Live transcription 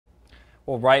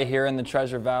Well, right here in the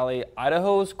Treasure Valley,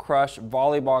 Idaho's Crush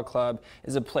Volleyball Club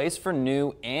is a place for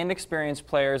new and experienced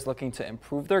players looking to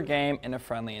improve their game in a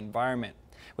friendly environment.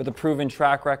 With a proven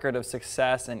track record of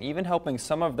success and even helping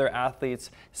some of their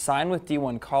athletes sign with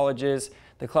D1 colleges,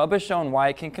 the club has shown why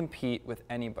it can compete with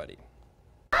anybody.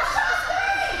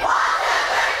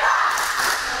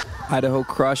 Idaho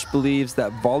Crush believes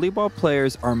that volleyball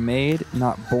players are made,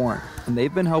 not born, and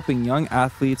they've been helping young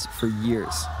athletes for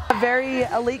years. A very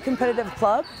elite competitive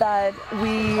club that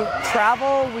we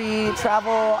travel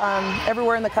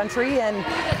everywhere in the country and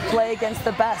play against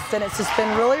the best, and it's just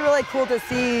been really, really cool to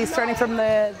see, starting from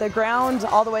the ground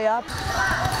all the way up.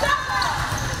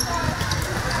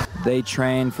 They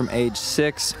train from age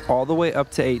 6 all the way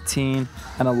up to 18,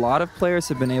 and a lot of players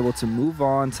have been able to move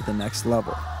on to the next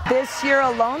level. This year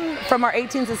alone, from our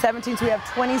 18s and 17s, we have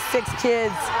 26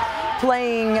 kids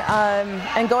playing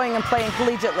and going and playing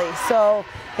collegiately. So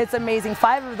it's amazing.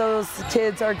 5 of those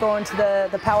kids are going to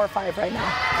the Power 5 right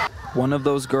now. One of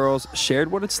those girls shared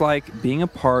what it's like being a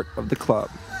part of the club.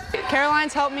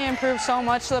 Caroline's helped me improve so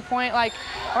much to the point where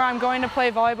I'm going to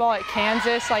play volleyball at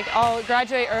Kansas. I'll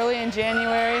graduate early in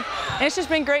January. And it's just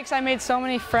been great because I made so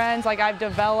many friends I've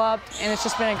developed, and it's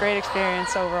just been a great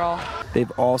experience overall.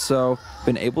 They've also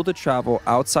been able to travel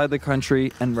outside the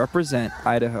country and represent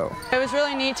Idaho. It was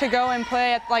really neat to go and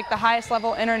play at the highest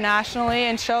level internationally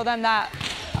and show them that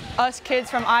us kids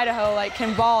from Idaho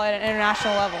can ball at an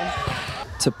international level.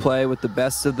 To play with the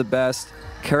best of the best,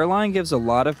 Caroline gives a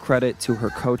lot of credit to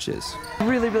her coaches.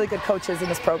 Really, really good coaches in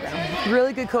this program.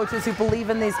 Really good coaches who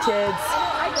believe in these kids.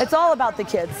 It's all about the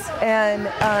kids, and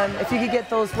if you could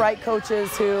get those right coaches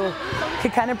who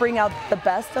could kind of bring out the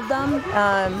best of them,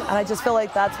 and I just feel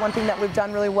like that's one thing that we've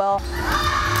done really well.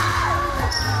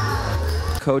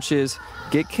 Coaches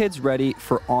get kids ready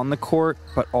for on the court,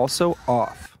 but also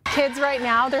off. Kids right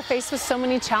now, they're faced with so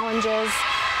many challenges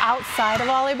outside of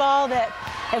volleyball that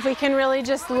if we can really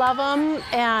just love them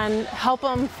and help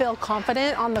them feel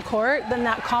confident on the court, then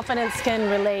that confidence can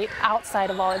relate outside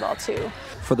of volleyball too.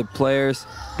 For the players,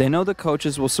 they know the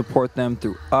coaches will support them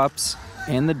through ups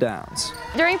and the downs.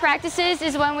 During practices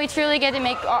is when we truly get to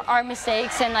make our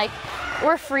mistakes, and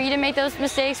we're free to make those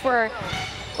mistakes. We're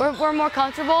more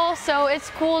comfortable, so it's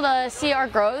cool to see our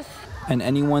growth. And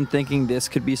anyone thinking this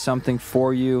could be something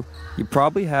for you, you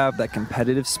probably have that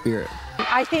competitive spirit.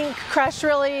 I think Crush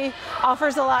really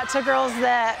offers a lot to girls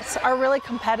that are really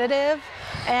competitive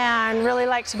and really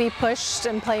like to be pushed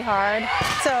and play hard.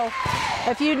 So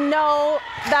if you know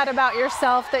that about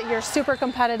yourself, that you're super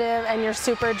competitive and you're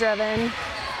super driven,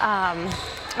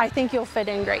 I think you'll fit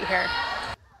in great here.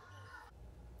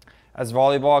 As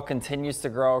volleyball continues to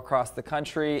grow across the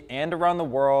country and around the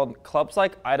world, clubs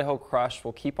like Idaho Crush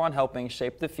will keep on helping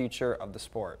shape the future of the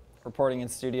sport. Reporting in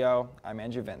studio, I'm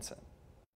Andrew Vincent.